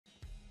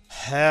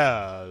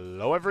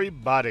Hello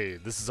everybody,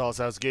 this is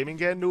Allshouse Gaming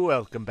and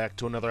welcome back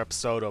to another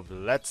episode of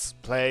Let's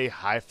Play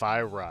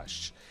Hi-Fi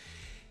Rush.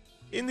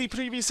 In the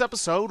previous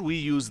episode, we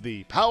used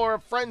the power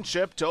of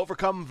friendship to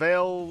overcome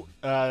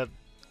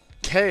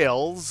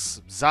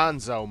Kale's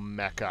Zanzo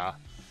mecha.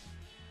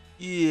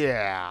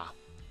 Yeah.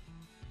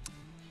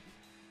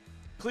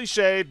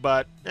 Cliched,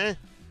 but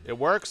it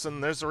works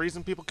and there's a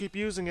reason people keep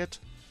using it.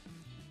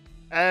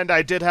 And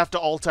I did have to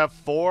Alt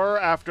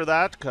F4 after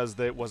that, because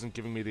it wasn't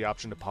giving me the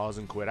option to pause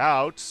and quit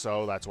out,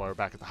 so that's why we're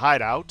back at the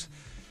hideout.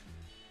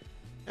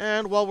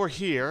 And while we're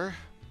here,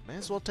 may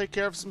as well take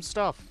care of some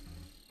stuff.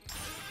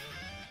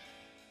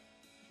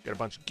 Get a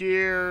bunch of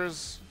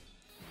gears.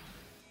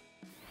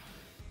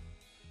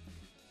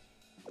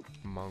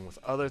 Among with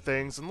other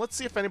things, and let's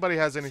see if anybody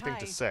has anything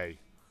to say.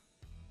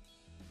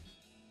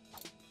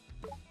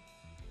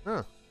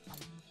 Huh.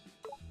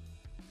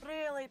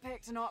 Really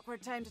picked an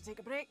awkward time to take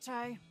a break,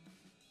 Chai.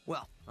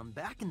 Well, I'm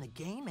back in the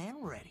game and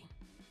ready.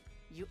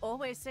 You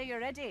always say you're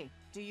ready.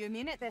 Do you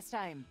mean it this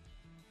time?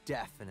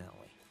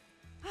 Definitely.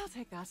 I'll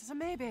take that as a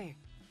maybe.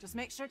 Just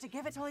make sure to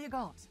give it all you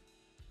got.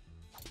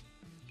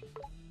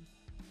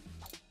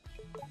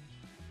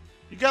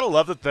 You gotta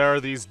love that there are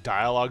these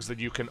dialogues that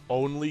you can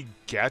only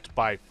get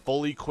by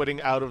fully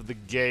quitting out of the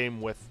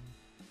game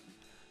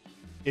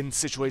in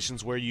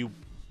situations where you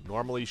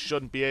normally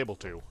shouldn't be able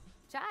to.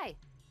 Chai.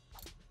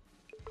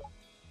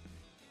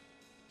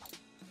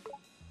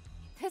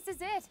 This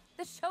is it,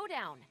 the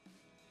showdown.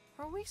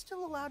 Are we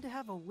still allowed to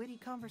have a witty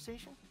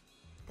conversation?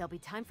 There'll be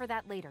time for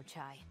that later,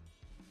 Chai.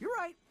 You're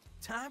right.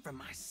 Time for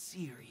my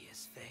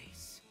serious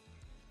face.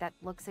 That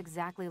looks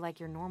exactly like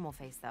your normal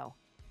face, though.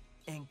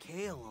 And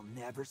Kale will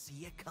never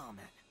see it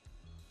coming.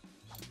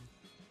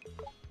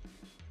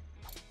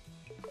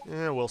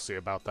 Yeah, we'll see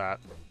about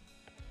that.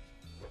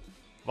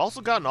 I've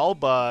also gotten all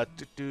but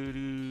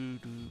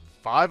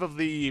 5 of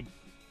the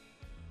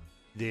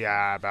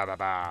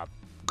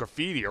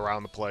graffiti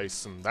around the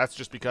place, and that's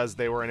just because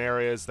they were in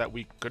areas that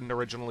we couldn't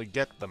originally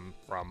get them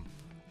from.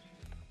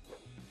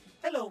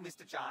 Hello,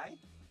 Mr. Chai.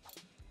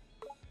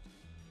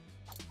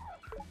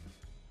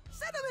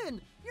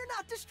 Cinnamon! You're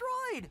not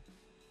destroyed!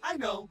 I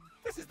know,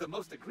 this is the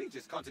most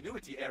egregious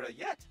continuity error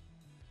yet.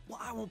 Well,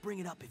 I won't bring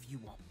it up if you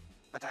won't.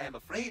 But I am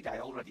afraid I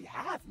already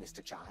have,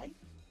 Mr. Chai.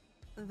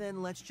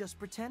 Then let's just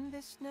pretend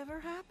this never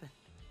happened.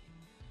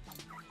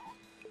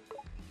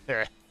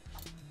 Eh.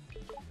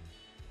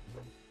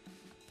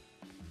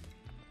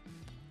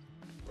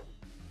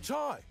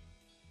 Chai!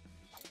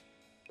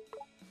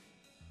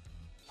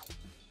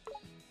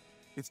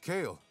 It's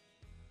Kale.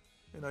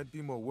 And I'd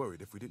be more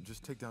worried if we didn't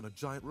just take down a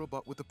giant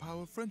robot with the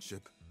power of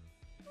friendship.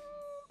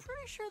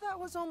 Pretty sure that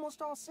was almost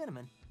all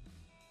Cinnamon.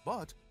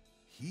 But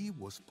he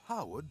was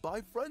powered by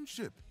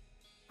friendship.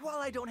 While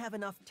I don't have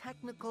enough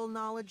technical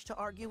knowledge to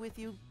argue with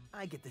you,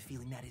 I get the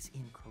feeling that is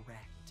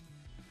incorrect.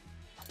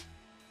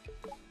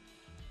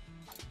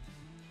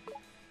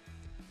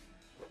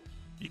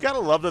 You gotta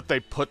love that they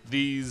put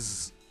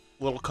these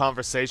little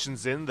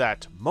conversations in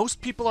that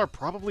most people are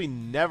probably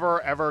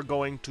never ever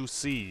going to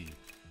see.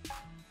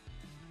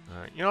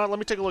 Alright, you know what? Let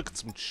me take a look at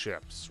some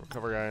chips.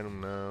 Recovery item,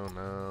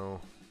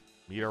 no.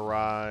 Meter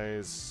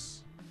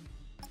rise.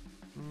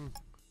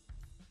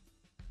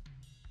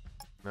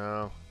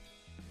 No.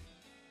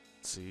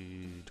 Let's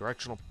see.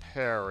 Directional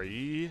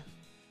parry.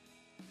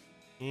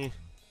 Let's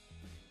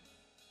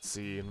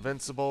see.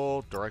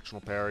 Invincible. Directional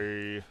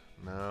parry.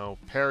 No.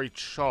 Parry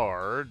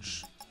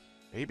charge.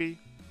 Maybe.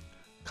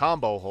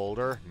 Combo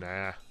holder.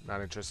 Nah.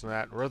 Not interested in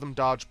that. Rhythm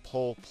dodge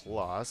pull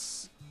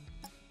plus.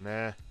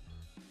 Nah.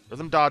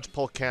 Rhythm dodge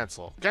pull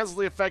cancel. Cancel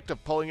the effect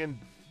of pulling in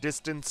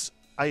distance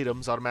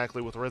items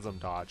automatically with rhythm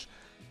dodge.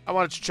 I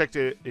wanted to check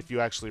if you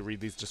actually read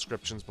these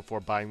descriptions before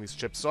buying these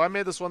chips, so I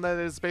made this one that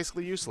is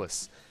basically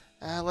useless.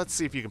 Let's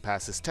see if you can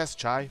pass this test,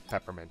 Chai.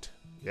 Peppermint.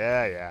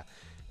 Yeah.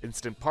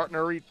 Instant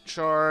partner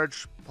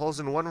recharge. Pulls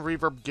in 1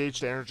 reverb gauge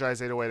to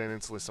energize 808 and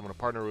instantly summon a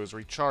partner who is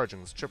recharging.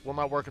 This chip will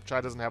not work if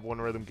Chai doesn't have 1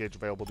 rhythm gauge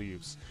available to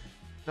use.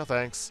 No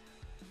thanks.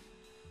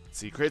 Let's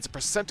see. Creates a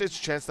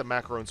percentage chance that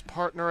Macaroon's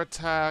partner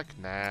attack.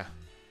 Nah.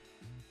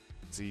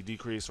 Let's see.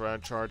 Decrease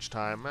round charge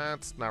time.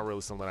 That's not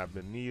really something I've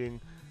been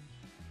needing.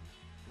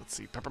 Let's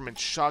see. Peppermint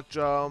shock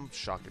jump.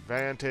 Shock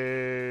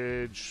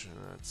advantage.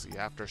 Let's see.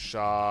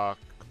 Aftershock.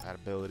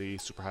 Compatibility.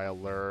 Super high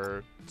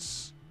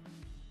alerts.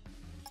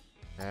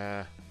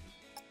 Nah.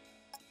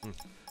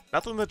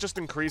 Nothing that just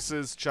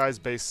increases Chai's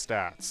base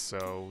stats,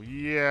 so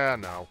yeah,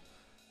 no.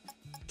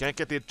 Can't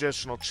get the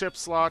additional chip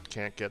slot,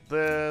 can't get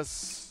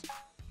this.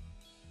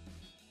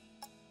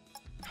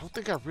 I don't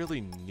think I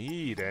really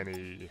need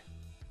any.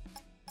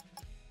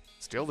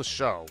 Steal the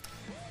show.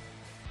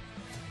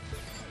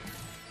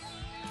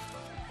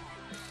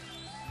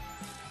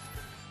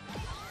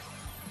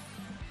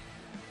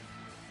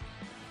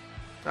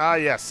 Ah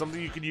yes,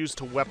 something you could use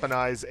to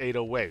weaponize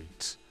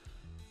 808.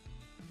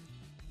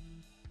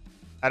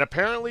 And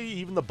apparently,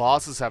 even the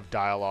bosses have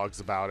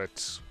dialogues about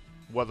it,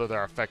 whether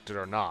they're affected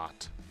or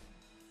not.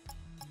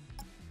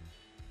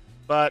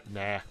 But,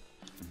 nah.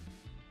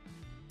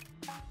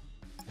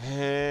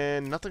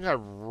 And nothing I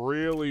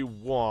really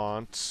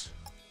want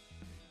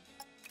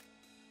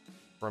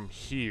from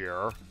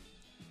here.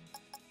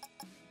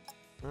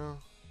 Well,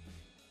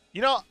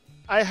 you know,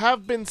 I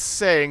have been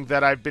saying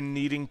that I've been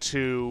needing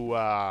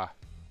to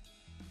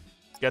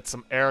get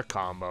some air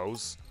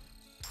combos.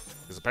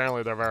 Because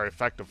apparently they're very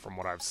effective from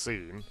what I've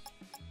seen.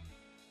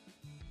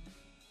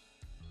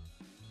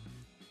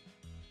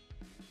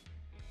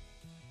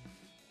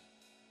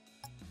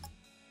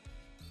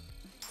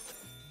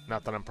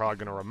 Not that I'm probably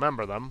going to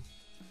remember them.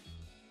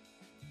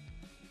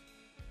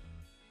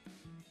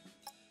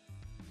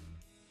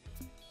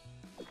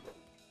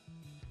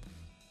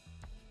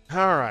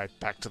 Alright,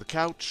 back to the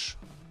couch.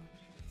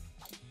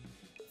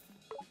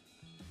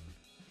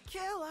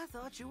 Kale, I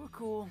thought you were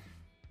cool.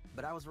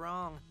 But I was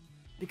wrong.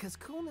 Because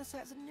coolness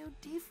has a new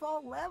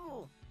default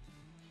level.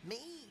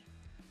 Me.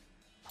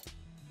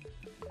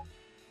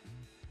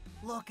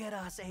 Look at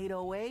us,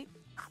 808.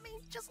 I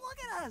mean, just look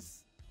at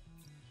us.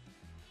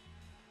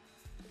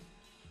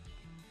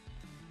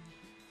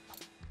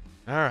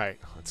 Alright,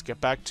 let's get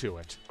back to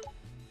it.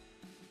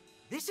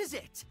 This is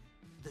it.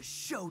 The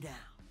showdown.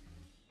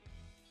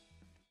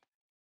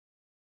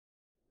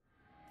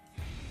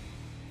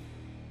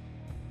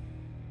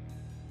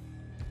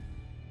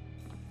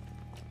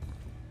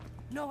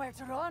 Nowhere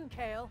to run,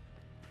 Kale.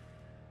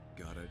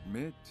 Gotta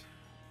admit,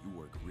 you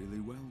work really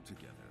well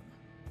together.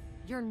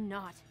 You're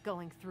not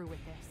going through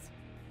with this.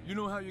 You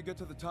know how you get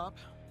to the top?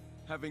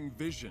 Having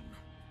vision.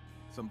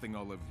 Something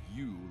all of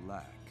you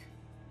lack.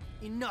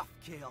 Enough,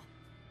 Kale.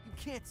 You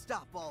can't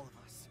stop all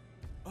of us.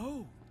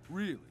 Oh,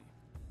 really?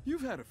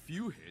 You've had a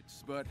few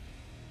hits, but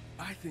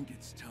I think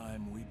it's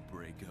time we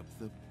break up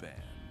the band.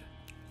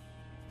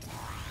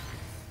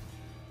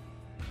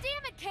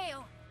 Damn it,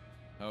 Kale!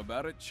 How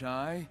about it,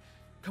 Chai?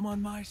 Come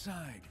on my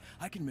side.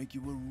 I can make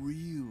you a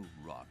real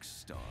rock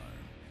star.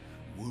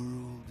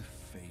 World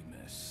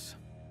famous.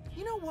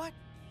 You know what?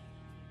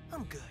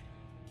 I'm good.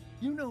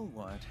 You know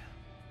what?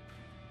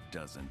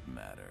 Doesn't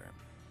matter.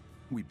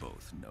 We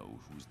both know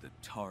who's the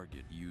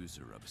target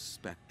user of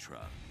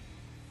Spectra.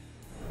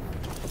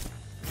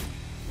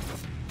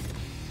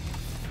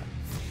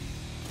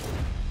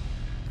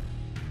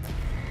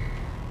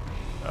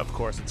 Of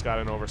course, it's got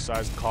an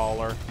oversized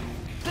collar.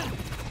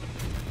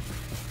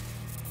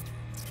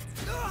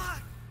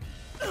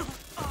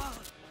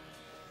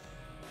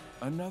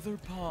 Another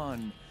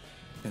pawn.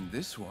 And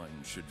this one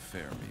should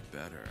fare me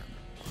better.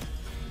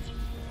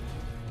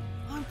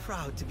 I'm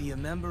proud to be a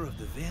member of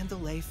the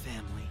Vandelay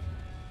family.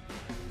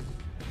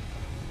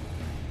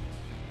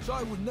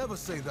 I would never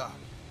say that.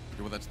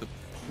 Well, that's the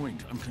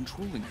point. I'm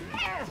controlling you.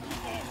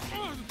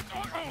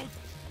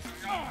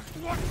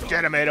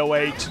 Get him,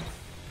 808! Yes,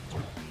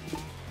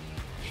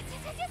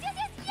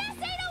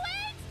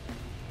 808!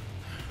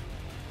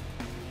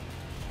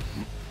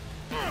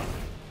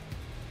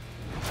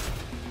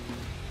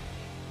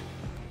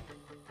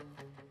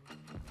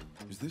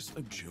 Is this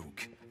a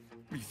joke?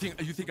 You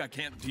think I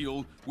can't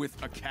deal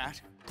with a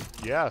cat?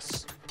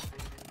 Yes.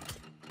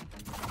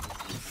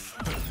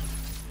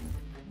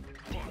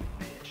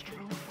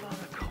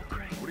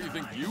 What do you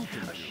think you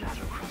can do?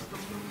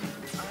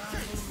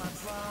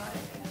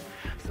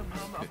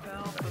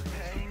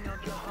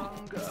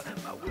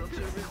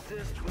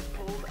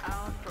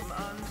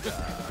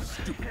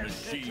 Stupid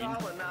machine.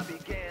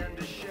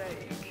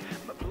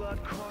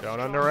 Don't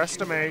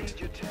underestimate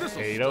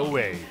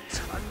 808.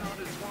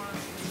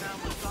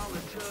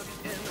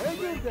 Hey,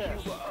 you there!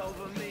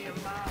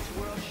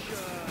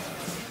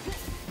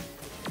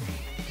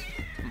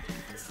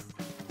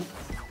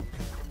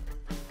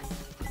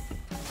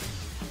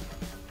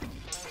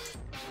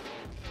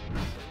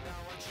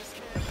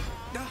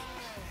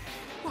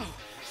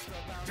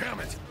 Damn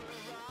it!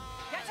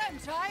 Get him,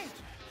 Chai!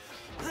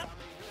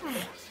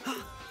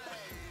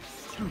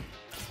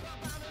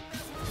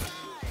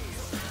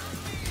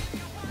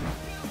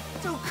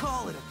 Don't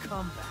call it a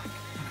comeback.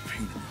 What a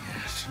pain in the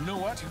ass. You know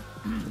what?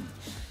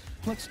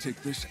 Let's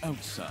take this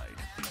outside.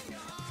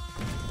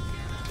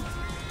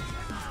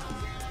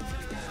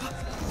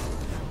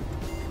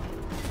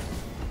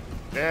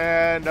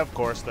 And of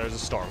course, there's a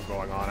storm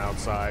going on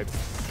outside.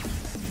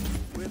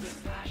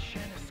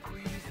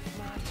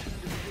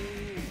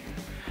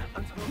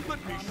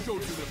 Let me show you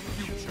the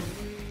future.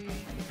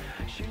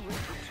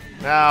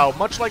 Now,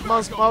 much like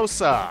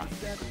Mosmosa,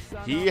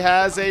 he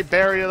has a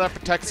barrier that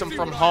protects him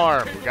from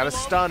harm. We gotta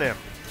stun him.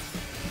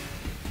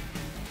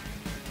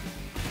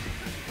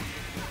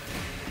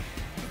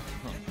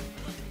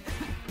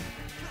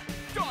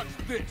 Dodge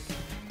this!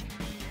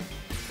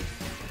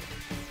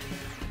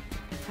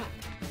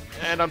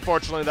 And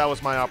unfortunately, that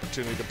was my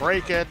opportunity to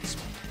break it.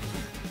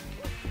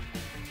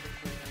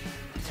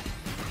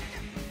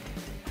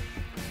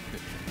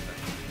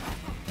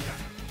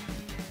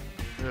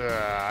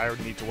 I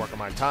need to work on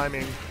my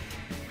timing.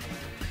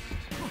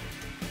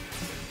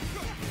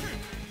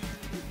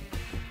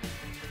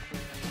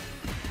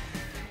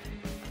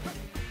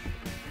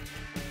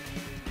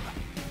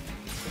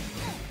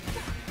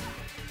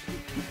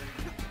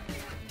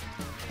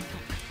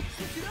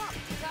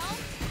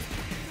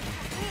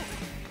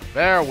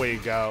 There we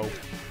go.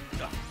 You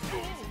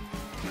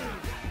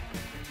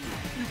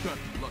got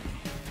lucky.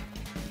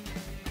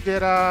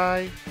 Did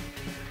I?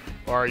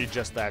 Or are you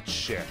just that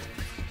shit?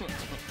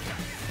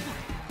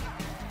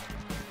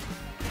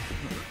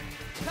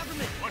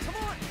 Peppermint, come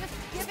on! Just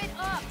give it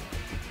up.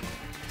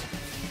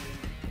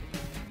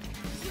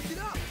 Switch it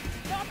up!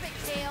 Stop it,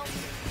 Kale.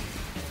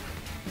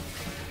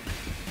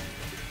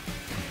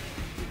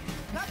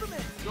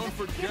 Peppermint! Don't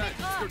forget, give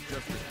it up. you're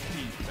just a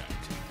defect.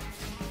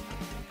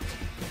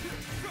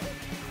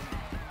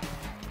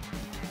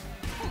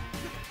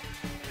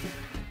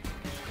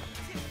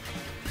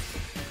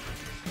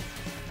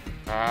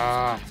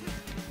 Ah.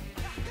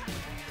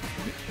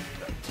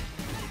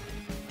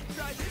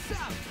 Try this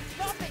out!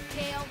 Stop it,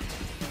 Kale.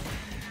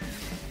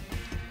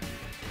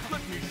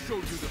 Let me show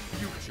you the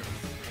future.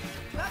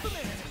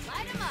 Peppermint!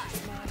 Light him up.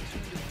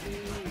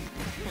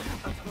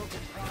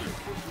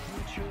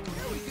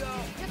 Here we go!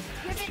 Just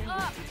give it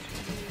up.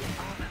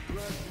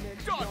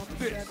 Got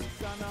this!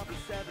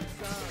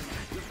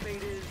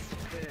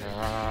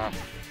 Ah.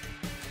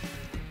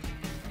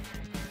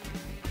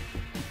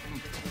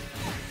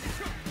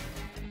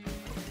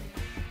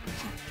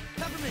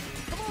 Peppermint,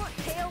 come on!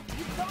 Kale,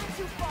 you've gone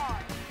too far.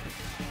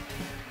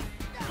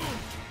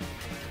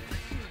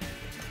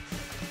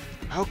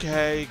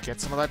 Okay, get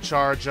some of that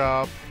charge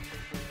up.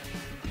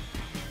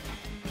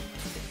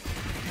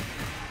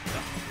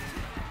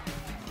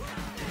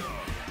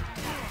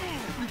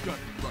 You got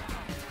lucky.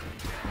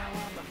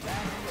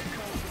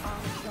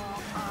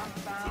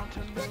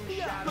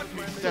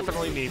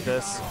 Definitely need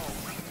this.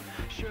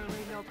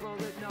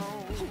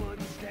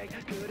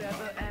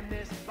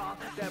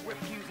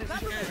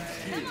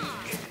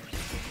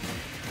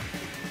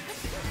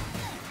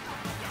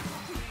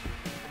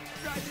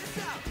 Try this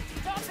out!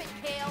 Stop it,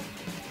 Kale.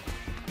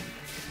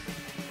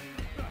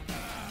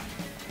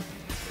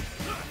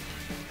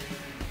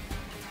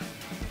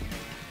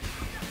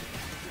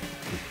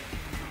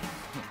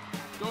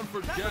 Don't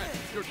forget,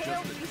 you're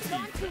Kale, just a you've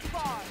gone defect. too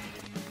far.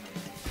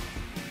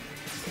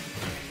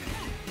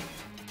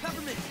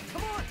 Peppermint,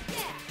 come on!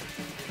 Yeah.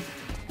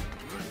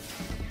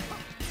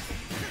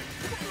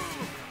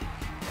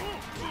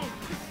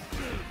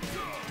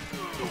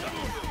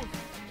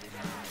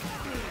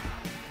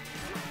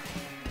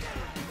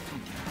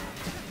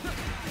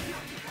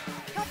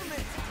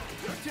 Peppermint!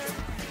 Your turn!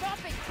 Stop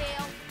it,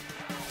 Kale.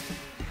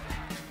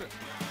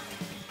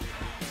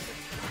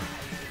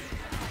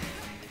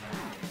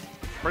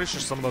 Pretty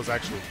sure some of those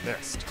actually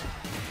missed.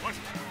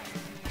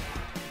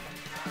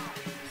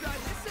 Try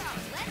this out!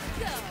 Let's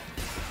go.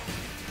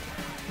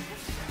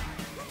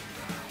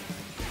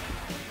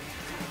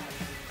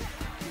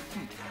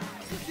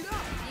 Switch it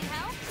up! Need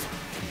help?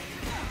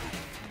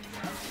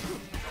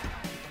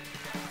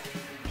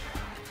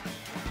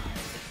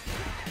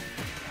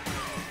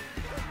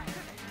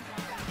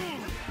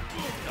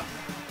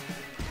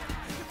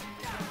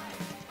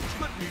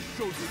 Let me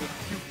show you the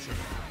future.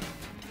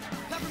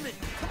 Peppermint,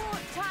 come on!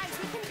 Ty,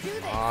 we can do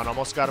this. On,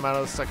 almost got him out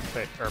of the second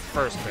phase, or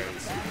first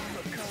phase.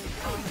 Kale,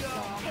 you've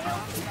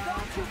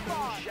gone too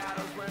far.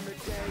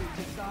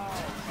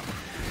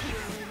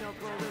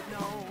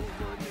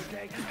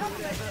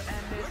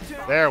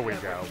 There we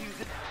go.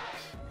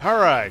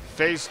 Alright,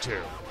 phase 2.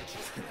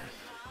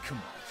 Come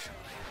on,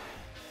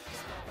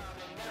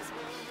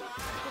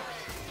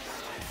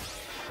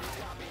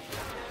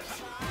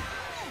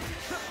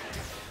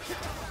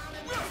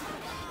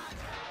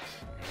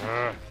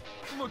 Ugh.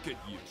 look at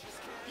you.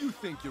 You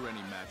think you're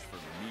any match for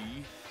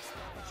me?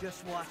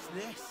 Just watch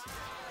this.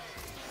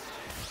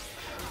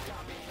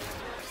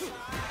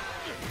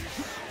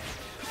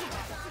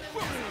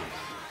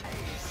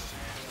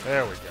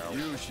 There we go.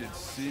 You should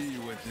see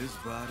what this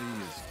body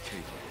is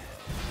capable.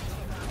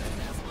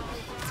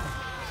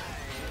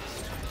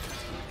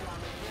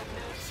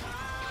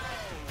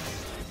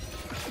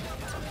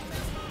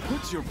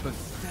 Put your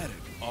pathetic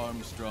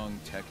Armstrong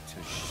tech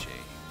to shame.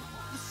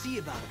 We'll see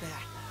about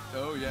that.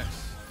 Oh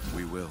yes,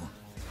 we will.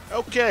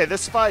 Okay,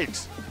 this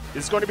fight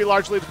is going to be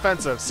largely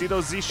defensive. See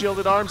those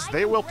Z-shielded arms?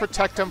 They will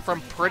protect him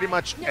from pretty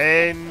much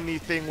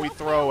anything we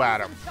throw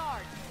at him.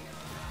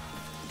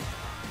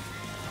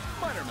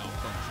 Minor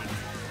malfunction.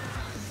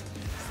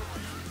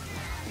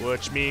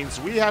 Which means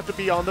we have to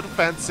be on the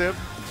defensive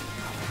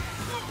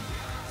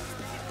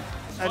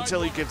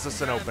until he gives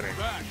us an opening.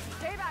 Back.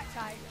 Stay back,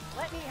 Ty.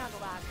 Let me handle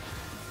that.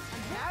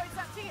 And now it's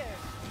up to you.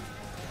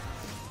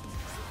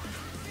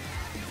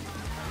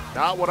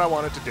 Not what I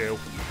wanted to do.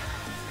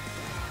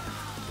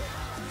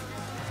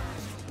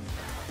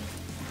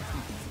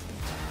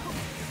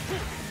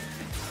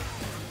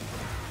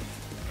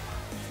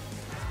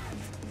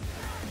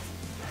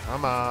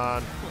 Come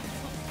on.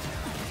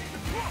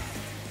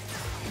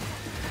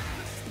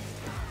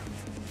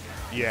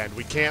 Yeah, and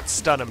we can't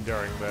stun him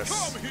during this.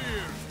 Come here.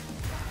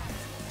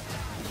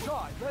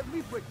 Ty, let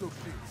me break those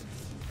sheets.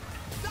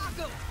 Stock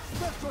 'em!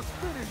 Let's just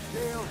finish,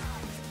 Kale.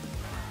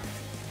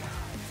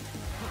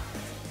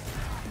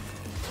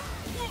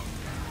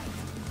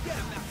 Get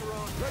him,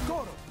 Macaron! Let go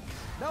of them.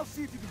 Now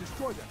see if you can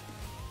destroy them.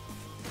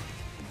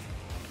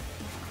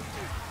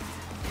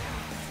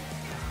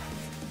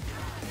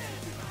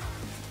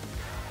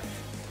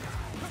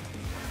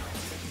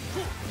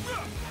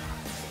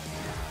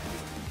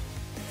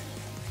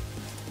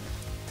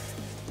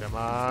 Come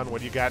on, what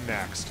do you got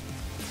next?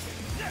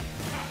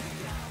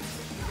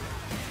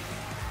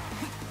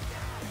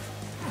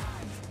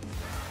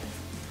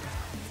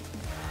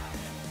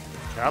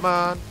 Come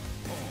on.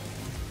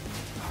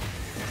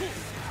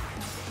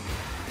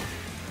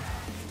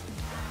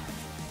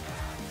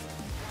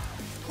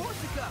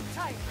 Corsica!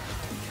 Tight.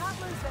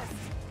 Can't lose this.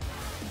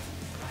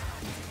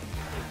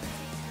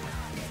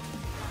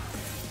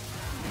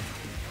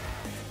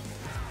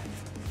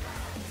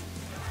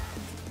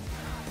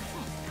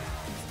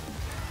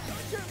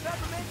 Sure,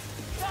 Peppermint!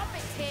 Stop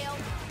it, Kale.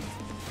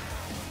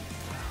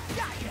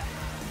 Gotcha!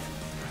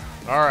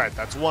 Alright,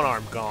 that's one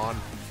arm gone.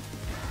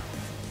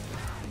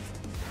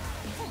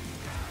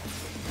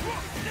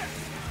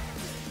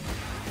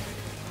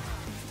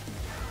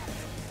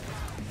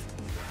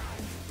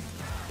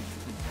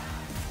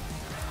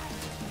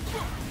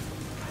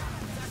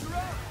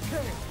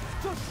 Kale,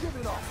 just give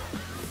it up.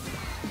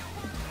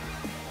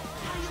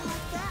 How do you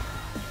like that?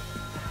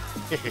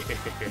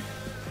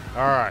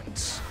 Alright.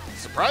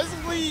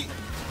 Surprisingly,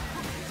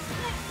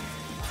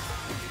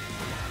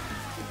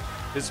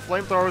 his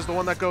flamethrower is the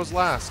one that goes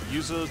last.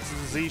 Uses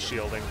Z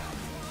shielding.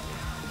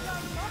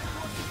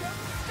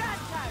 Bad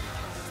time.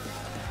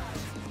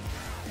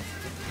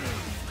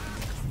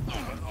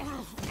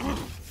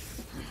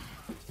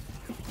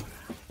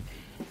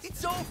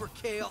 It's over,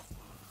 Kale!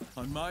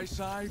 On my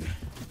side,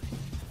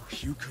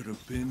 you could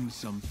have been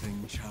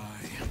something,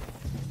 Chai.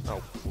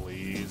 Oh,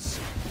 please.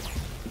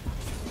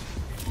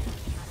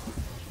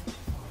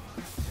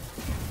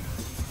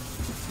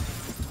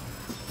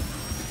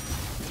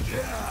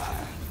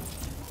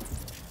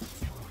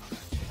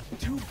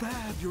 Too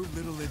bad your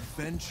little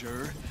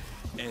adventure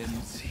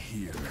ends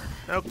here.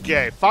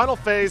 Okay, final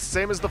phase,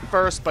 same as the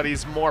first, but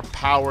he's more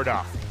powered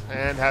up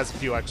and has a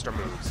few extra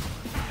moves.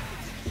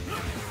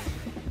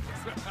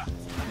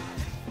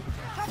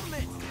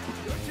 Peppermint!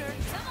 Your turn!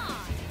 Come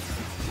on.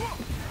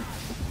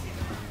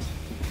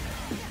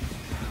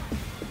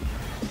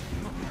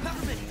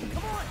 Peppermint!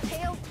 Come on,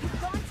 Kale.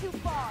 You've gone too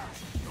far.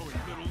 You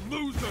little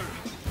loser!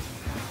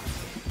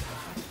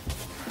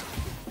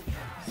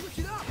 Switch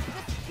it up!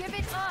 Just give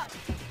it up.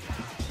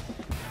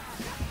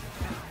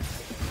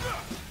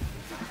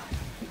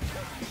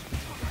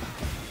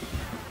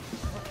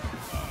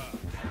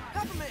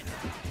 Peppermint!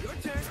 Your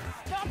turn!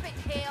 Stop it,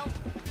 Kale.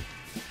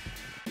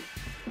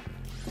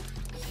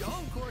 Show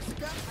 'em,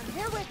 Corsica! I'm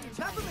here with you.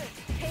 Peppermint!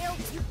 Kale,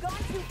 you've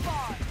gone too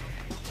far.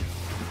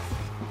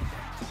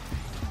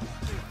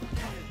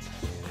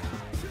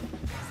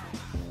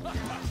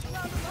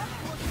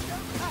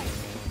 Tight.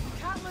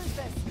 Can't lose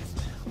this.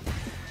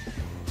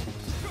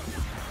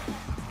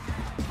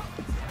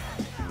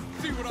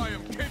 See what I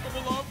am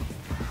capable of?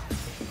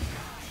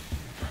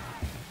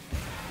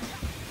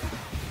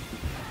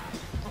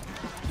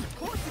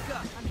 Corsica!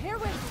 I'm here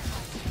with you.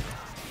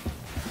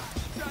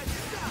 Try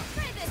this out!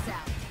 Try this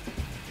out.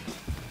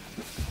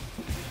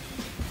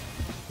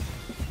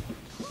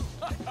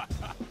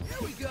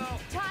 Here we go!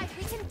 Ty,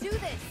 we can do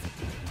this.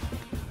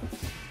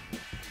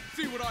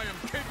 See what I am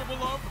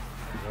capable of?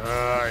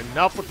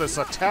 Enough with this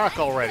attack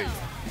already.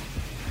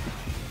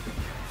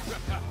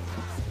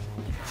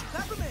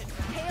 Peppermint!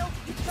 Kale,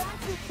 you've gone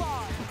too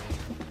far.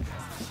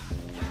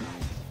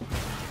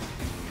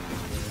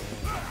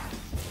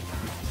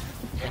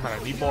 Damn it,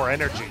 I need more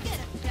energy. Go get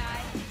him,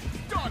 Ty.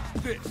 Dodge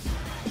this!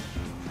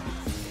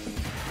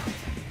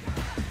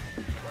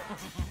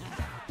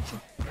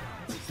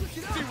 Switch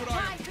it up! See what I Ty,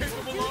 am we can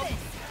capable do of?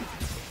 this.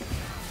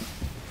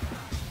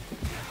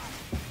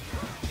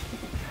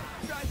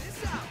 Try this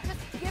out!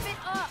 Just give it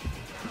up.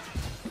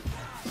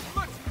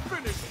 Let's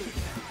finish this!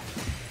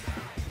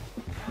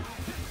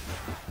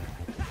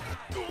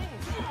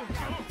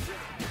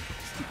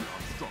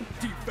 Strong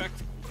defect!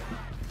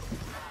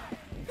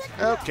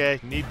 Okay,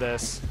 need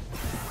this.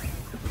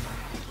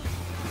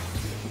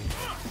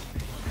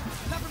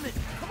 Peppermint!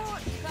 Come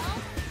on!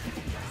 Come.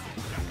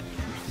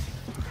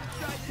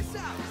 Try this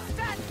out!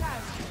 Bad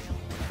time.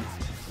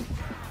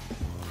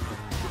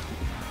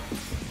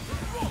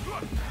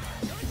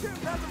 Your turn,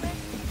 Peppermint!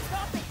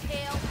 Stop it,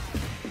 Kale.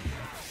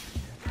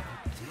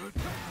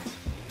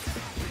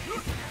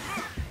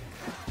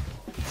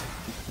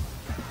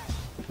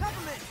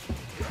 Peppermint!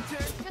 Your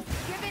turn! Just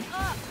give it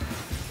up.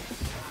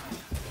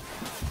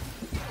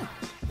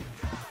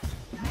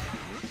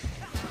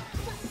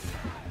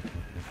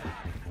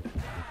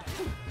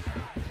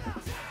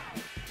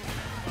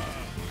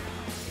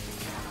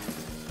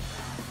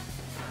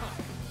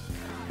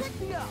 Pick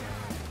me up!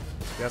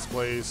 Yes,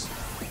 please.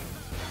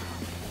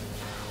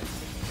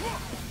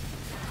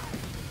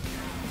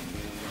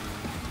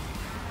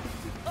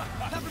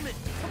 Peppermint!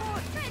 Come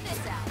on! Try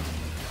this out.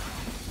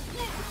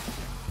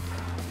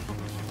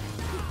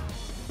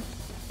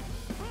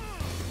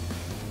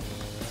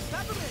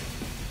 Peppermint!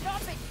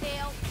 Stop it,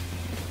 Kale.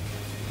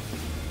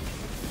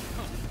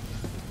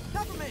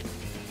 Peppermint!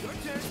 Your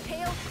turn!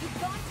 Kale, you've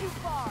gone too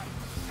far.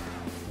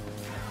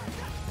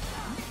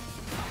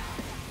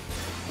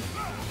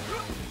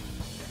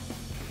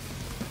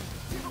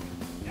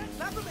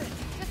 Peppermint!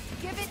 Just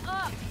give it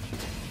up.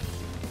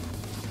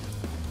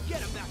 Get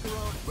him back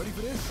Macaron. Ready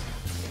for this?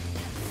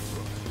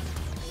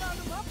 Round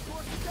them up,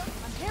 Corsica.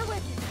 I'm here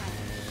with you, Kyle.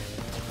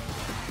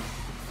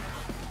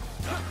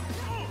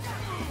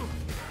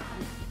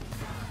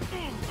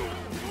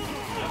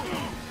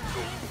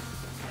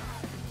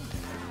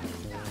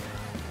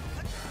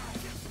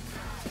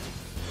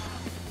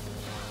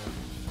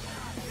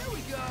 Here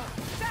we go.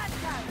 Bad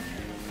guy.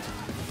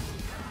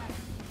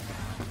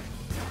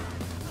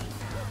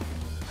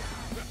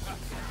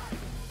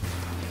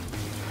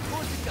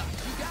 Corsica,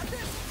 you got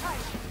this?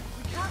 Tight.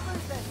 We can't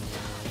lose this.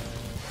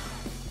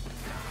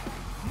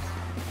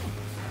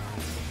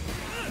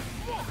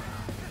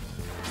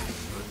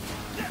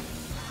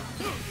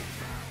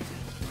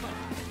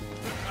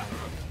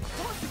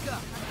 Corsica,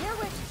 I'm here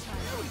with you,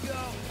 Kyle. here we go.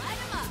 Light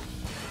him up.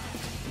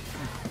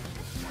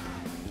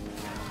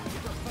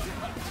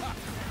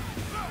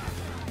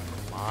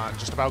 Come on,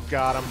 just about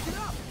got him. Get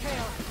up.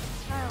 Kale,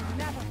 I'll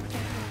never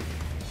forget you.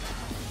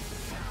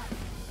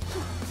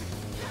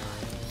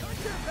 Your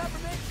turn,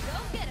 Peppermint. Go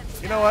get him.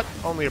 You know what?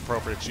 Only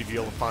appropriate she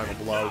deal the final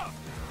blow.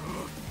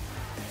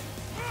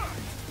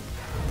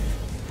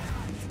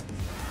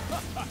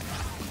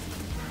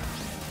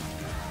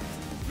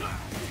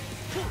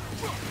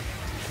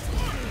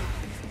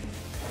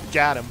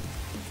 Got him.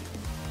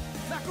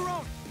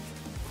 Macaron.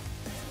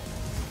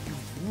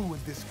 You've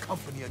ruined this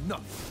company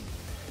enough.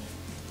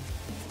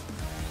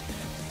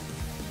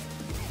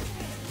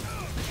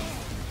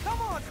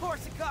 Come on,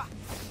 Corsica.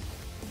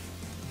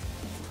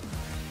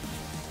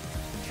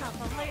 Can't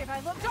believe I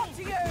looked up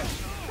to you.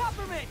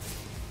 Peppermint.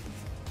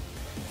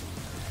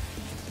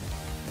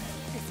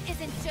 This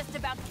isn't just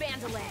about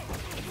Vandalay.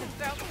 It's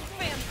about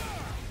family.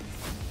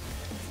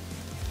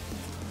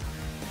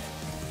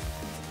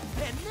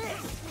 And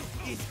this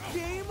is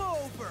game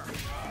over.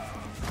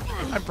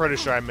 I'm pretty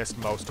sure I missed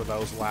most of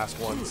those last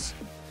ones.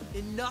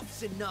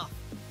 Enough's enough.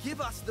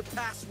 Give us the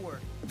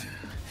password.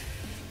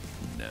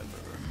 Never.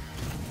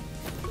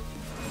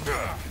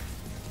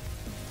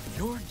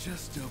 You're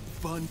just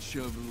a bunch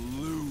of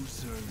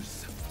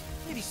losers.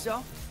 Maybe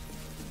so.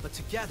 But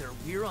together,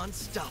 we're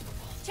unstoppable.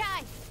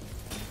 Chai!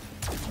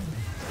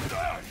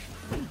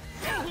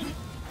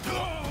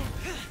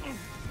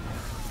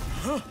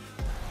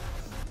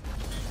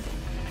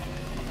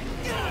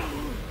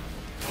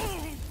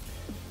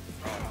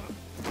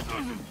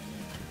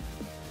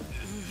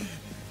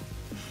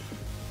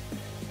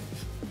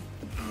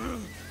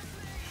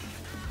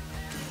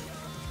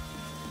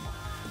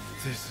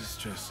 This is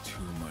just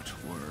too much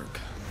work.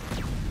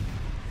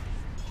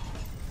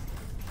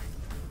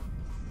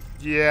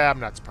 Yeah, I'm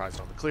not surprised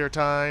on the clear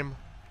time.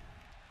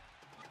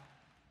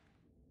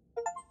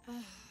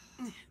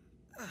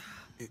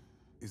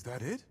 Is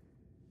that it?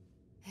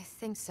 I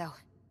think so.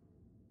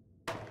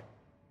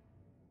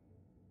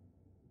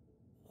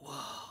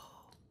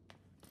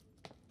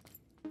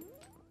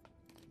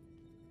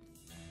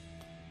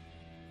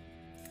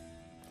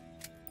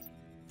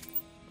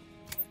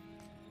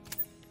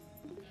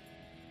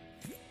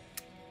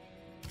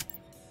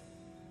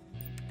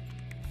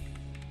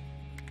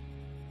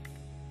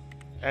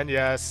 And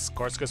yes,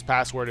 Corsica's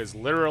password is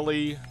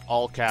literally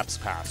all caps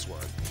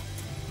password.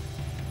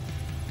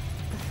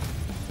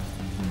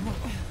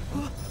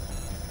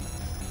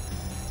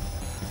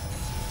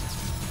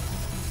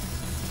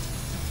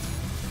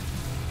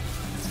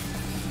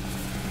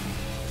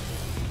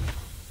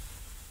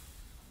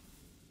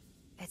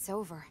 It's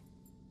over.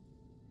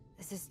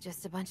 This is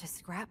just a bunch of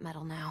scrap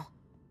metal now.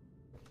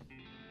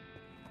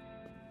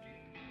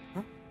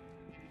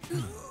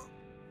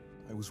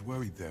 I was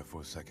worried there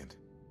for a second.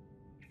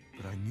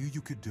 But I knew you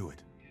could do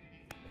it.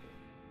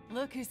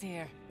 Look who's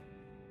here.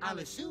 I'll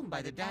assume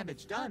by the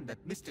damage done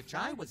that Mr.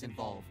 Chai was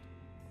involved.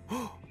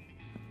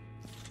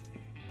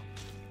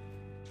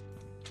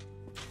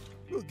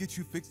 We'll get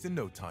you fixed in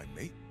no time,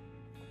 mate.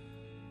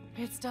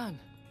 It's done.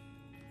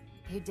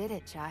 You did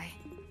it, Chai.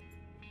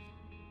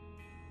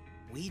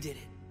 We did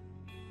it.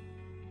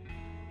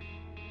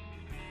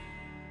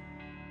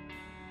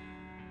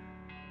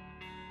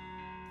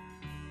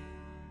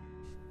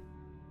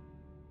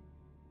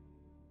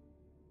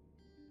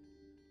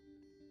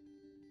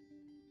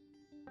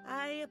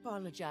 I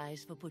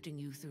apologize for putting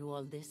you through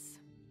all this.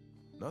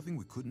 Nothing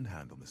we couldn't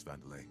handle, Miss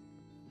Vandalay.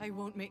 I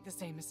won't make the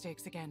same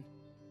mistakes again.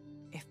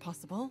 If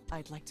possible,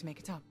 I'd like to make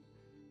it up.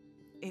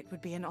 It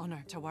would be an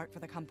honor to work for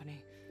the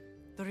company.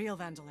 The real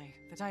Vandalay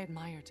that I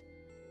admired.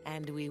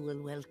 And we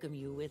will welcome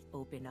you with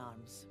open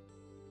arms.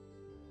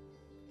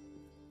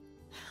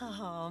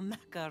 Oh,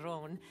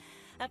 Macaron.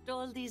 After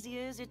all these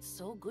years, it's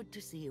so good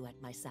to see you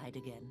at my side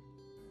again.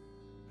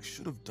 I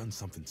should have done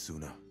something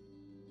sooner.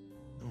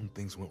 Known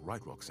things went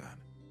right,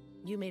 Roxanne.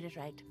 You made it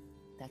right.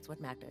 That's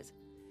what matters.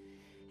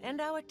 And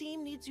our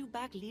team needs you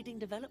back leading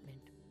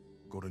development.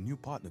 Got a new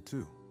partner,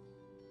 too.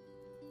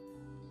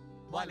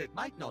 While it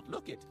might not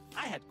look it,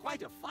 I had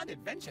quite a fun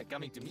adventure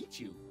coming to meet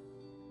you.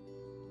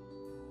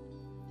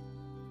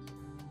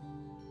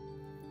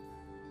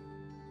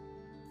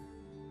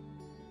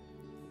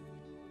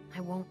 I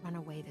won't run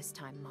away this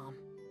time, Mom.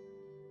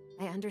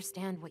 I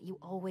understand what you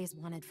always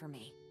wanted for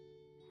me.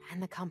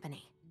 And the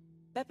company.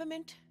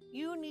 Peppermint,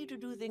 You need to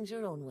do things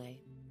your own way.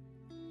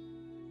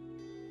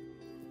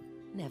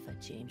 Never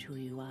change who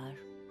you are.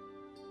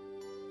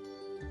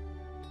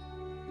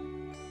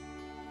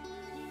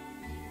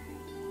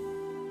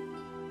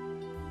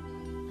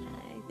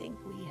 I think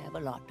we have a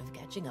lot of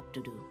catching up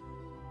to do.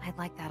 I'd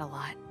like that a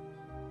lot.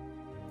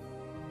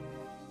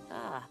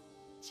 Ah,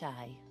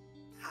 Chai.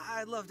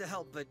 I'd love to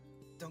help, but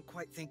don't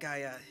quite think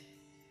I,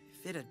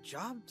 fit a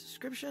job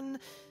description.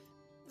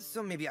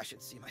 So maybe I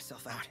should see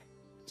myself out.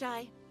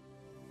 Chai,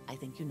 I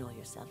think you know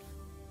yourself,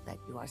 that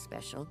you are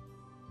special,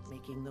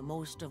 making the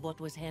most of what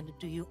was handed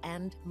to you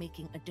and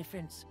making a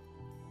difference.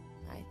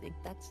 I think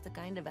that's the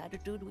kind of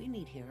attitude we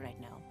need here right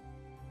now.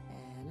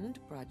 And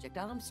Project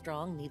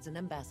Armstrong needs an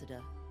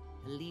ambassador,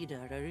 a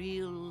leader, a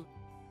real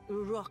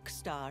rock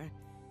star.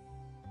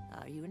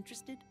 Are you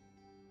interested?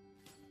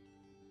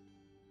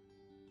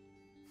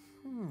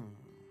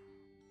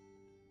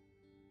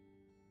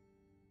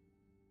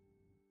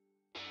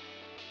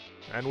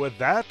 And with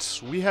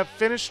that, we have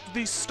finished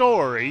the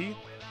story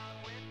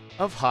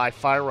of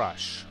Hi-Fi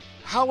Rush.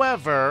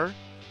 However,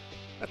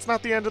 that's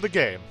not the end of the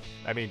game.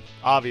 I mean,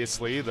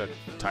 obviously, the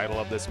title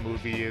of this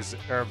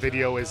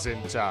video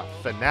isn't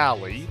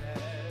finale.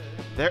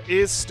 There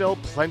is still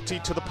plenty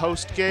to the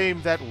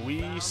post-game that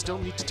we still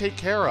need to take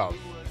care of.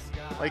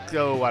 Like,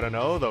 I don't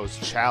know, those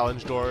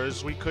challenge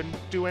doors we couldn't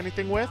do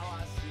anything with.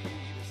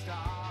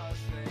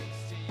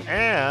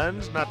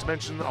 And, not to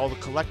mention all the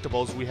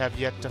collectibles we have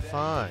yet to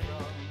find.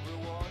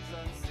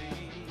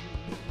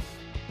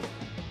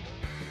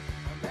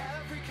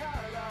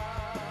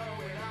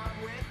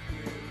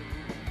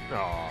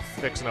 Aw,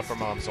 fixing up her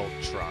mom's old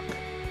truck.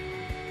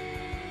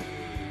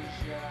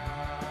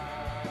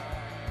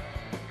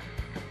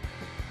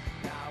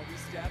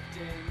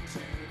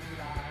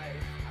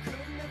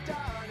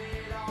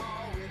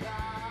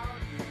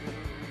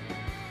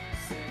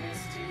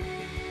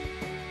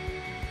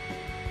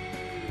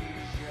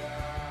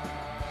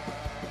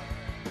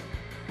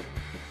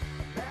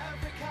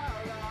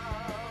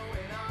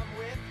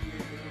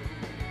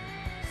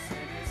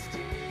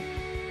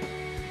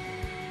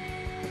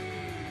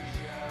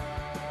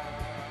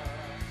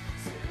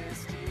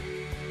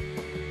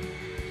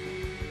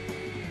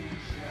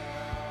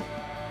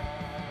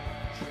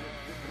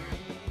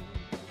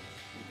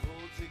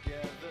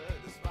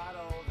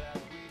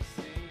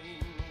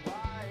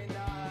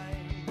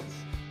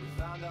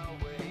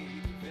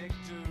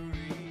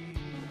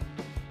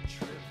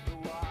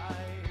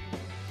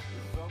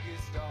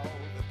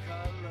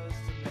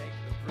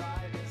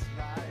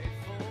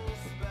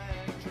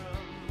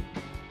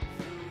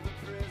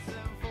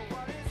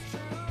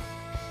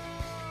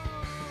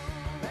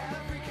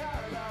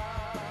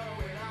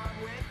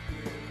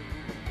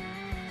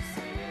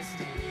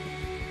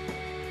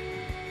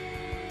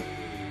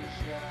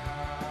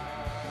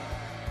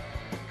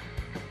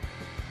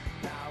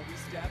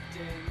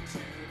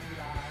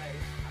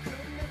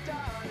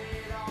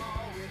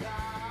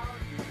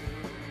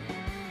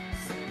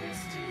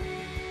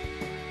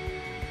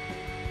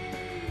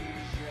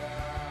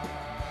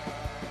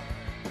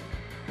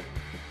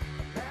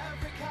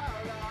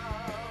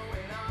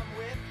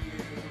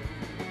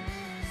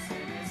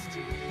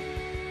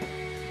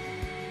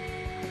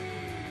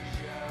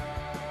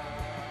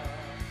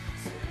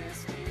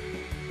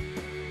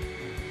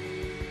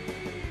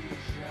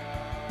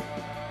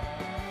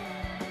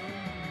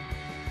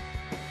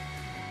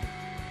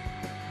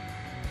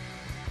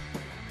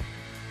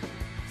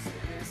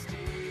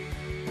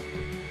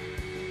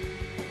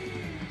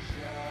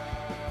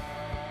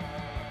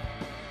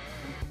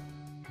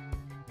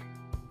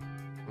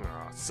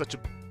 Such a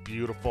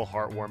beautiful,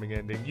 heartwarming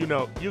ending.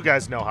 You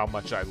guys know how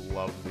much I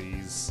love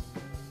these.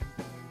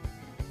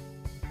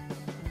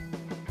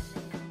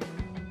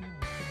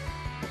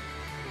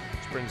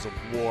 Which brings a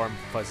warm,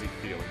 fuzzy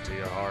feeling to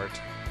your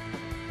heart.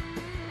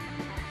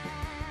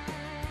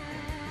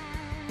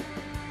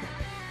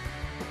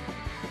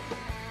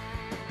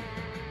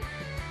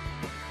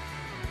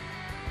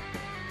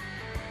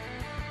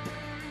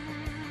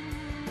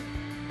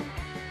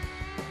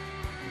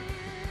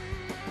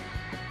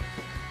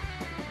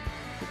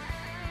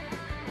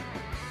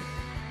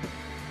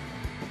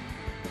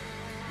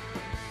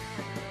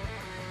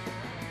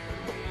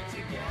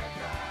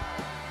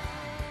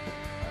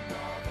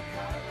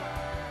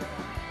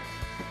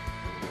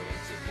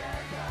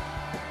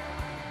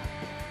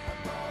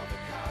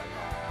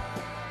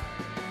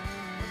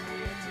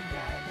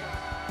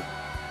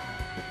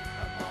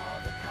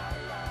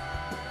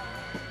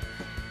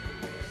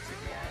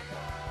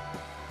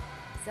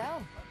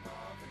 So,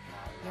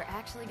 you're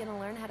actually gonna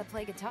learn how to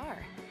play guitar?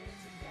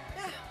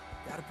 Yeah,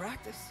 gotta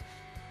practice.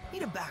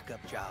 Need a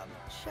backup job,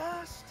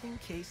 just in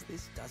case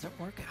this doesn't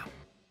work out.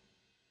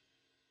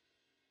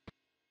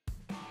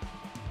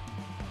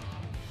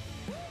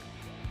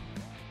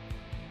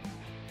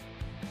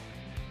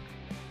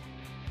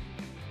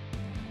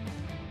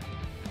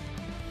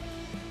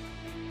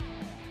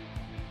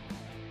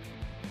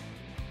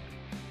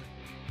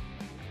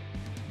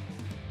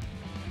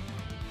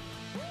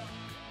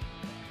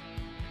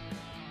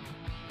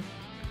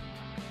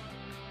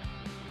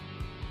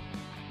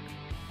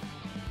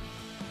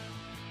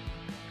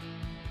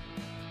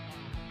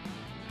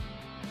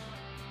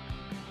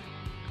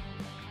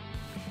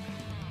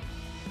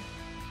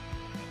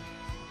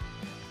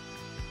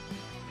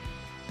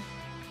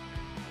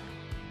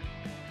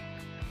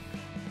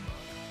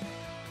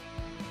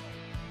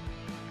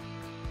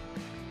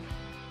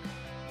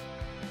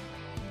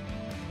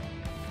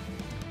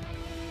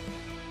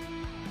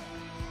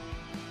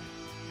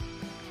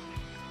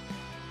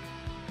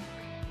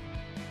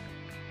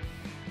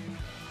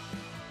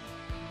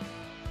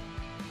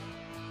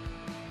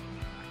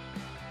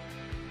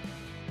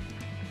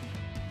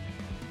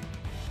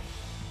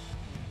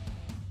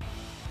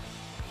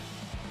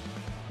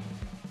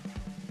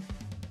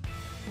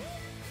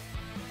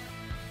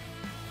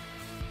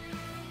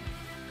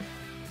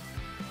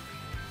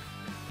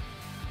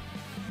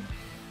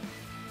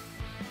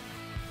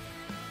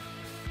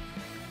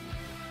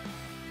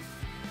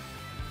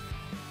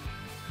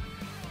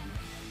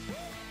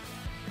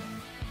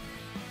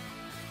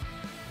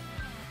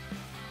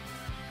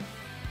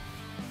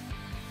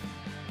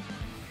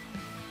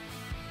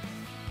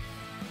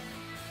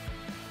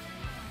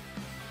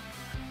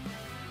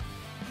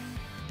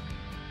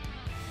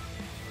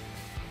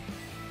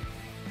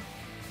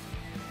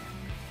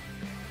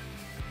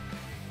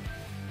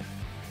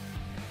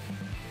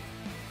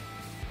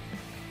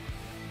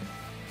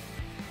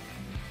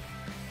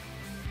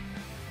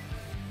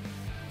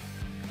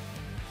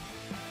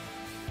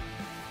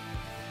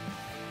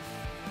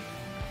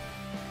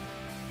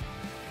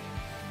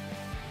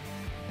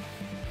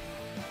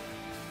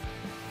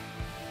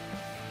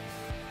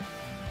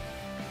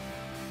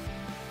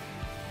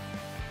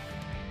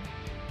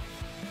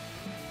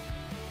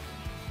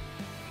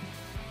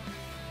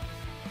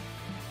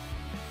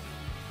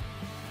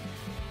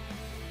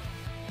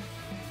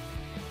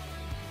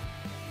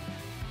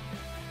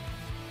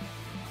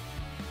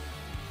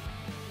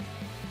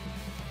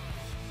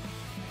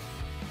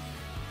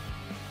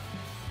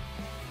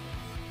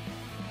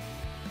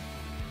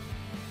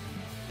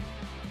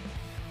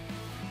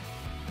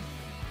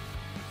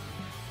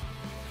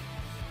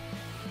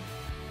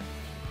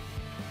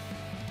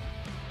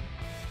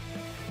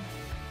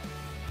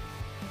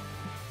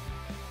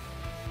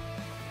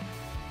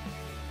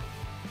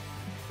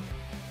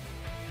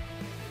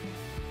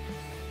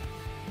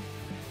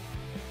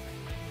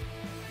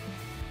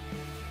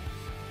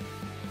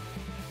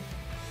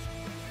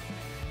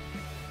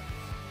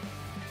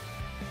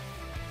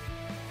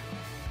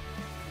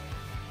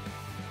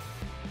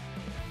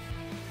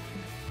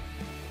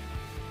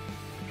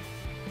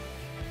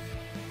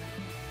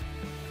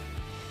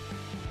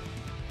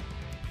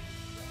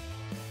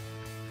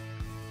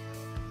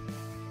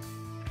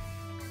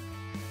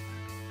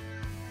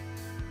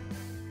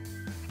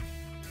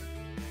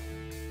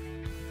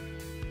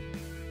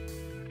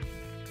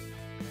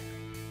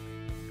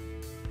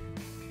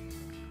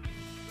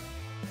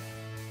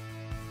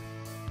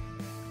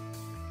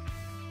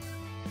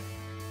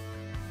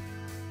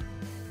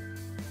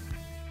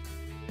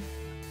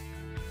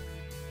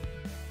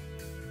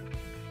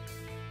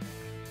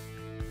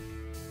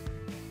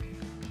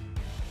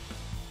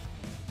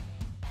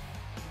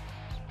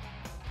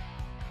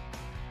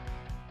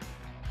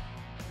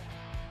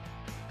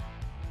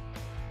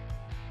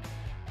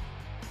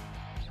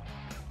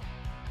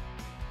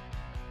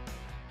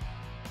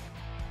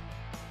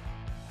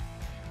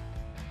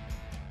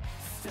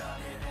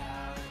 Started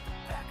out at the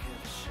back of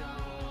the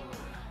show.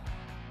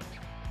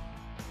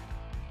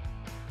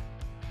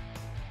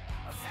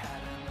 I've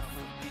had enough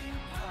of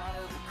being part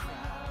of the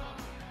crowd.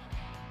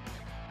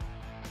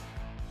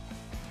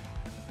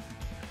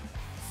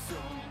 So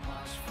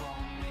much for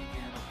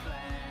making a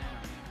plan.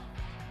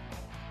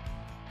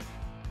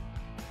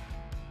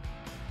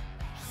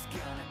 Just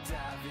gonna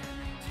dive in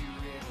and do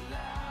it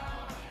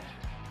loud.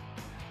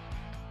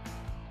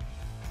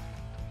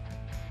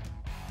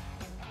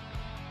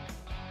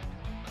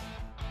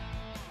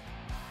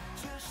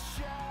 Just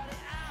shout it,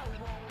 I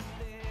won't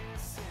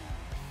listen.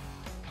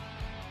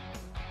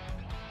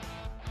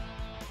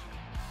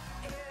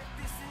 If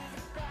this is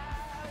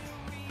about a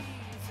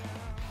reason,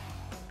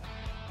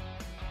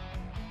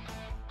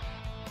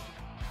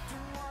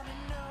 don't wanna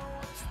know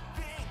what you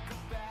think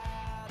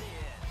about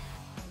it.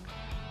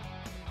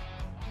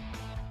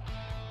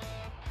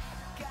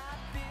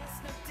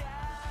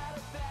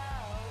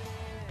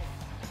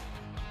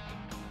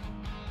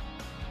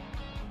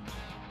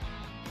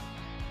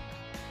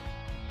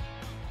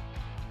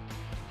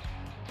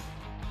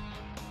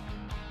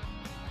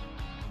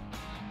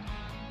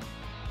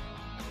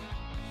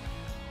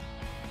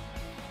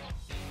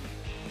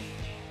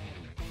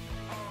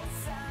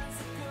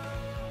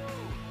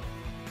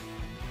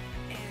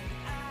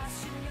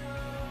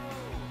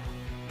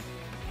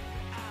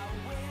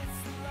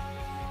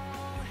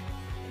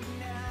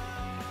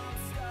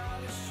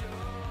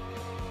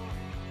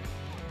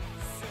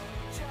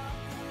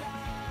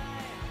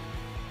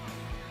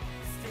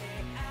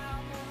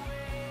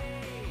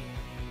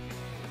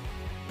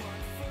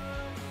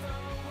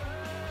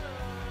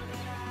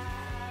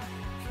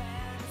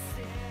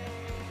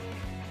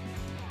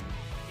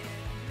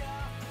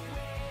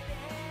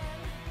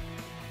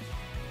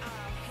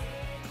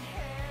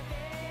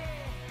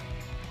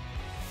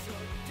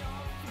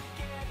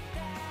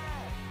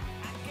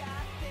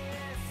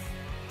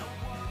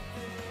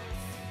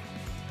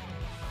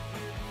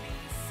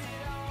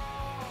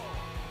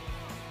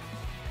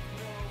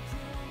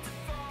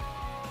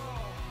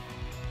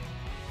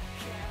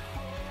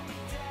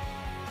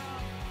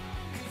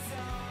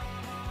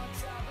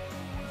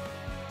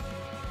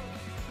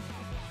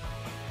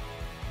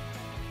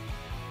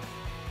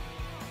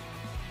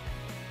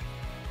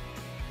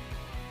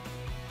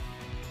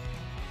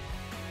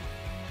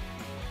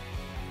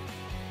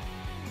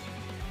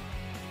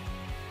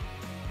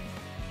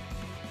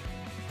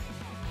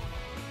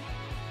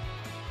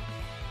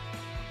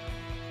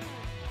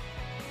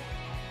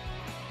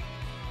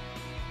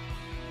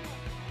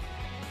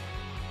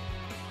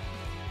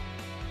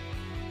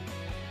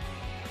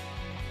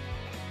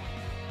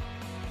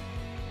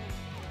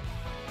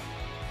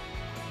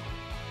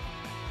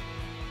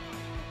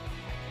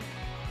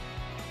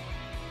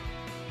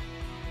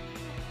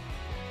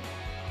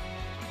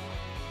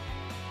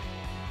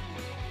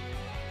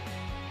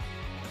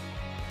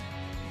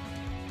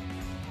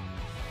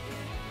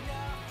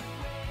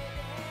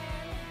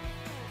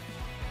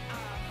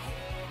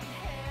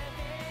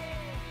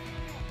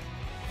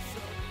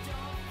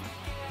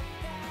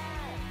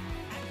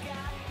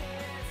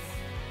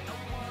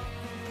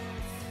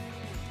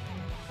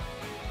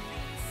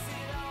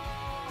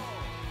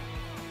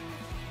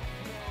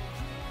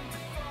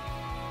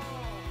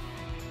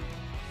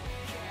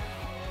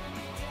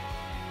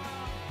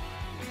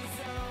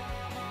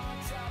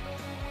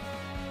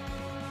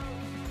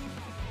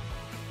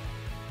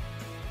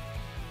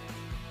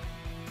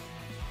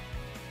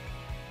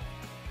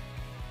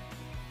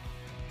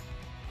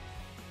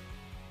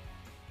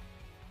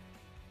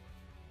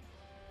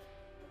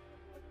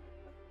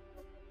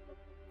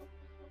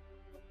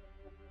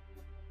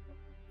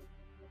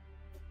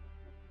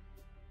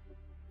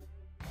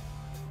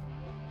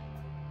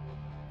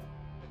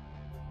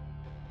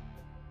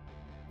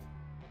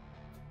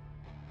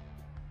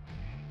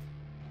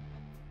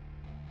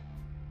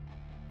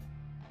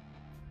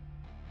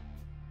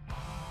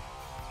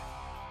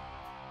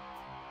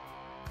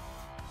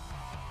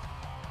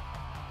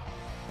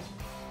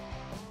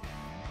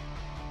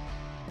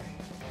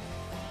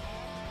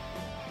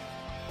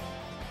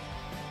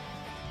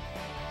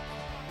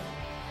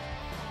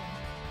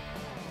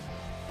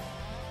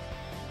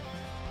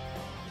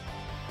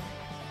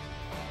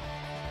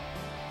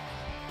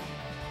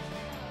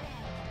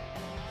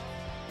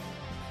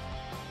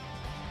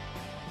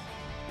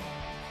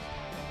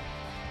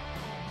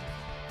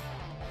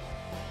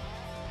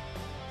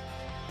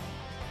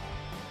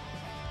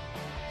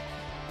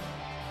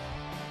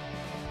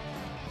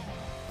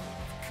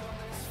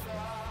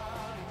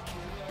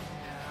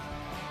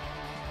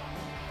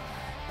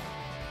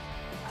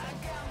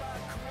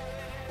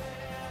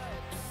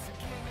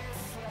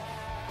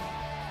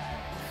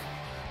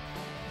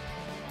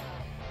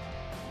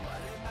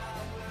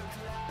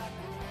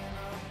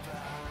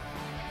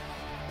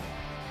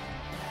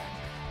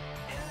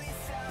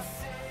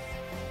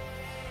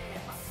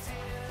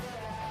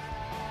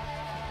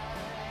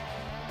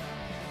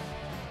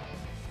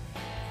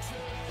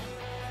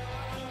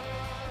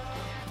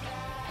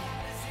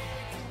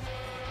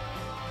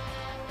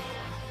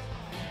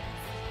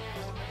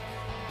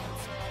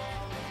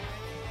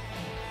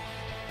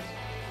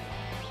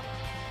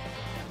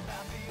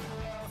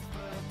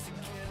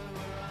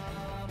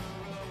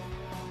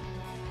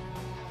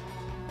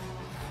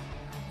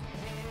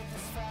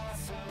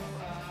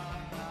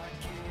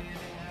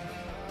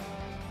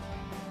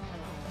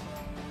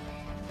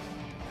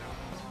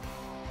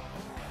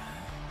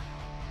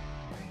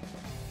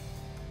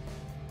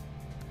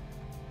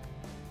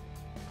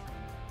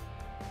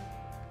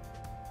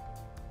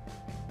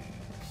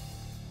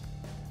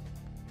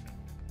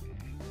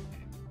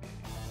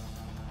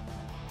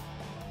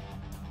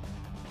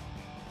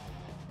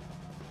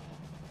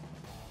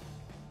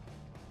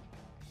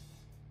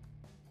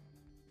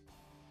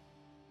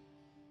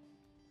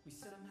 We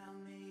somehow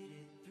made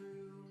it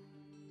through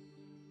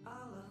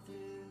all of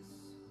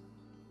this.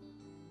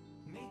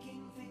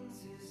 Making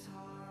things is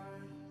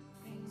hard,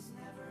 things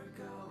never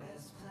go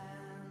as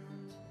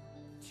planned.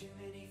 Too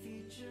many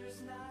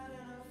features, not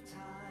enough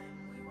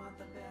time. We want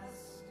the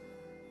best,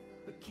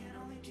 but can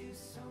only do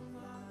so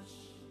much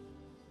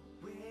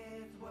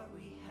with what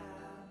we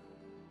have.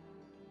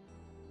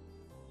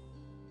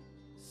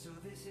 So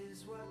this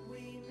is what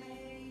we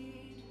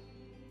made.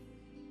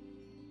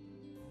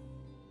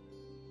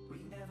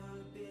 We've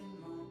never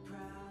been more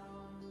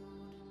proud.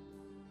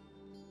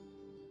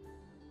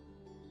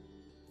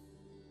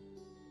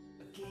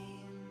 A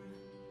game,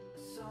 a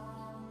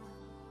song,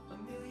 a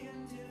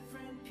million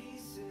different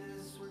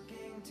pieces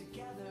working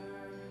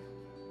together.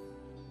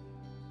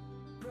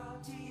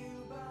 Brought to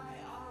you by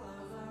all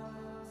of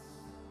us.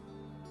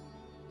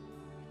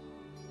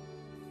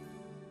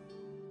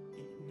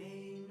 It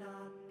may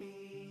not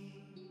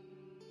be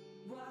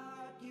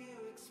what you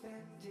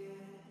expected.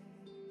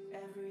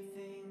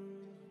 Everything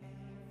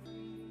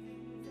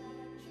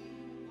that you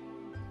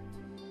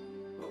wanted.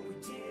 But we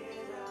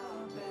did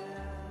our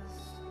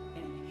best,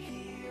 and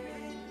here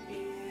it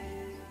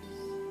is,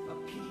 a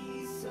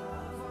piece of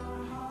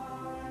our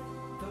heart,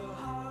 the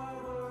hard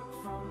work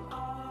from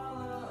all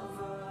of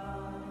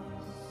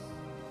us.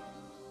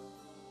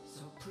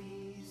 So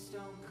please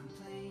don't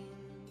complain,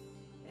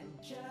 and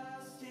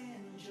just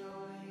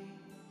enjoy,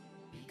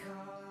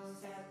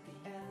 because at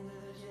the end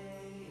of the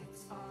day,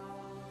 it's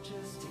all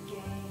just a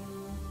game.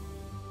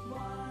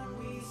 One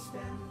we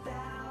spent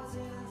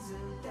thousands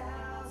and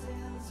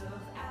thousands of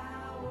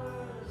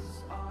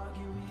hours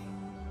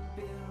arguing,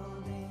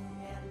 building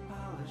and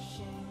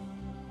polishing.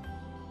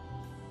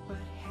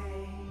 But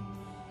hey,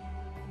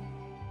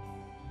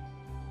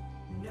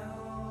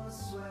 no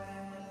sweat.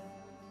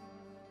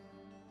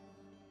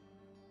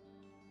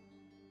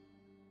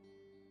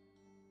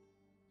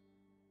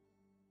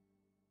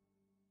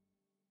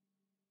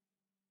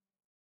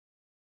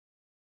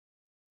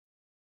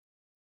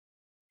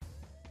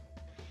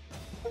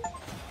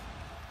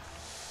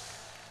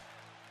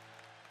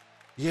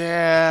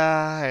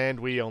 Yeah, and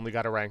we only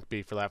got a rank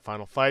B for that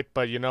final fight,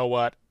 but you know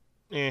what?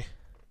 It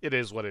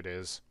is what it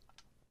is.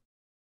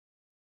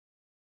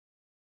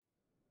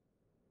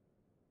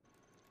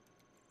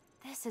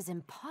 This is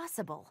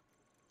impossible.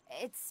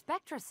 It's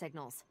spectra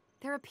signals.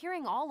 They're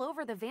appearing all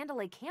over the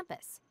Vandalay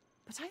campus.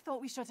 But I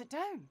thought we shut it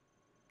down.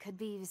 Could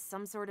be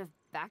some sort of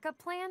backup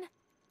plan?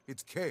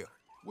 It's Kale.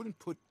 Wouldn't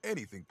put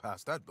anything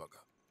past that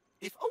bugger.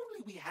 If only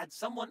we had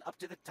someone up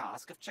to the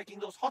task of checking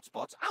those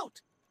hotspots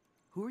out.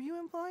 Who are you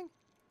implying?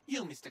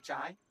 You, Mr.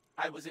 Chai.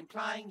 I was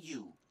implying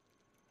you.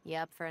 You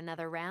up for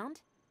another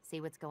round?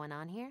 See what's going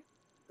on here?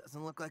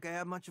 Doesn't look like I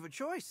have much of a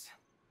choice.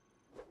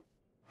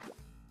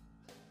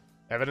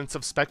 Evidence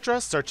of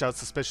spectra? Search out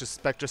suspicious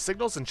spectra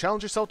signals and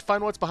challenge yourself to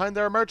find what's behind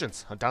their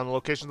emergence. Hunt down the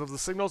locations of the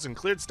signals in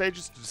cleared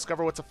stages to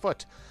discover what's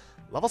afoot.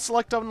 Level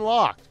select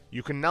unlocked.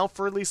 You can now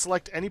freely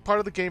select any part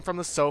of the game from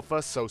the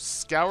sofa, so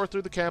scour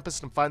through the campus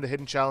and find the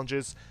hidden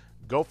challenges.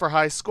 Go for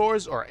high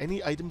scores or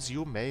any items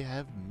you may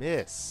have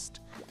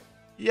missed.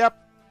 Yep.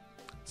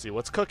 See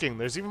what's cooking.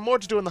 There's even more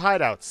to do in the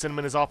hideout.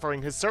 Cinnamon is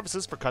offering his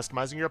services for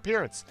customizing your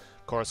appearance.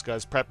 Korska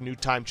has prepped new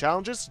time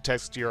challenges to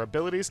test your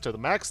abilities to the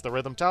max, the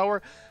Rhythm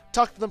Tower.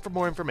 Talk to them for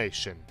more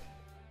information.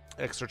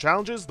 Extra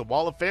challenges. The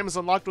Wall of Fame is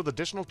unlocked with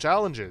additional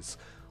challenges.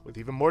 With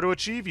even more to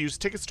achieve, use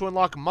tickets to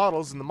unlock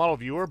models in the model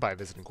viewer by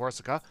visiting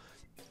Corsica,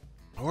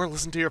 or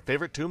listen to your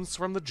favorite tunes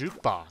from the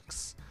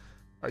jukebox.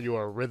 Are you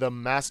a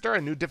rhythm master?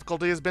 A new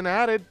difficulty has been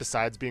added,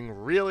 besides being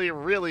really,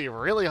 really,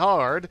 really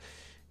hard.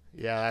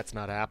 Yeah, that's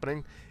not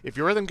happening. If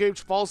your rhythm gauge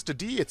falls to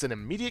D, it's an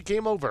immediate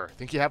game over.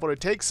 Think you have what it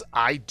takes?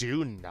 I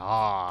do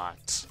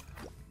not.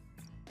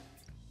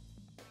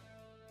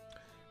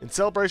 In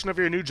celebration of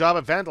your new job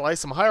at Vandalay,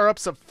 some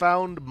higher-ups have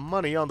found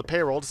money on the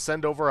payroll to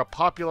send over a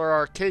popular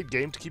arcade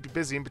game to keep you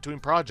busy in between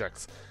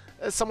projects.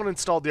 Someone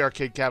installed the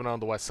arcade cabinet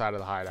on the west side of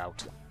the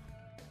hideout.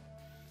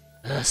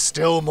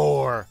 Still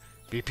more!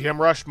 BPM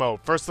Rush mode.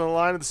 First in the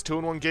line of this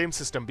 2-in-1 game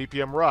system,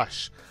 BPM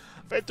Rush.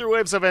 Fight through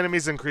waves of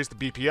enemies, increase the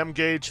BPM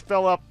gauge,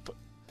 fill up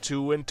to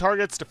win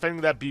targets,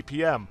 defending that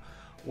BPM.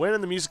 Win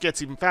and the music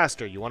gets even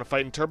faster. You want to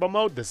fight in turbo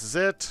mode? This is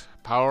it.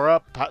 Power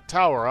up,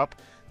 tower up.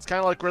 It's kind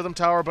of like Rhythm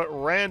Tower, but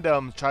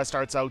random. Chai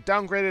starts out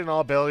downgraded in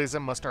all abilities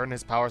and must earn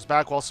his powers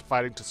back while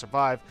fighting to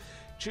survive.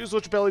 Choose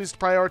which abilities to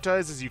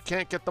prioritize as you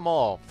can't get them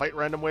all. Fight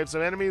random waves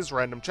of enemies,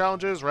 random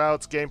challenges,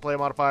 routes, gameplay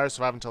modifiers,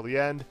 survive until the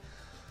end.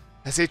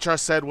 As HR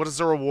said, what is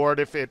the reward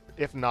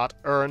if not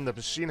earned? The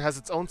machine has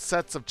its own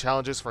sets of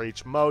challenges for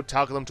each mode.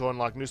 Tackle them to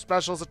unlock new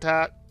special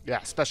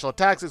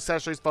attacks,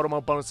 accessories, photo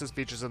mode, bonuses,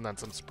 features, and then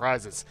some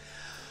surprises.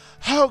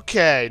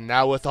 Okay,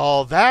 now with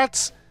all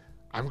that,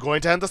 I'm going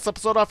to end this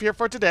episode off here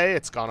for today.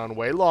 It's gone on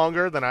way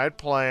longer than I had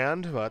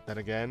planned, but then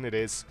again, it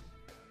is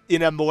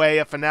in a way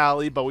a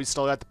finale, but we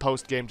still got the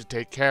post-game to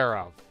take care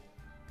of.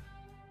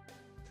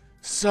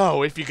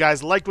 So, if you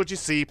guys liked what you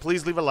see,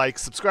 please leave a like,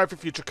 subscribe for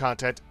future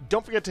content,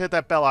 don't forget to hit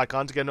that bell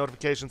icon to get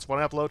notifications when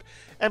I upload,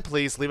 and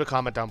please leave a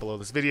comment down below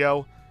this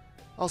video.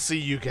 I'll see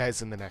you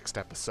guys in the next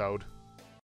episode.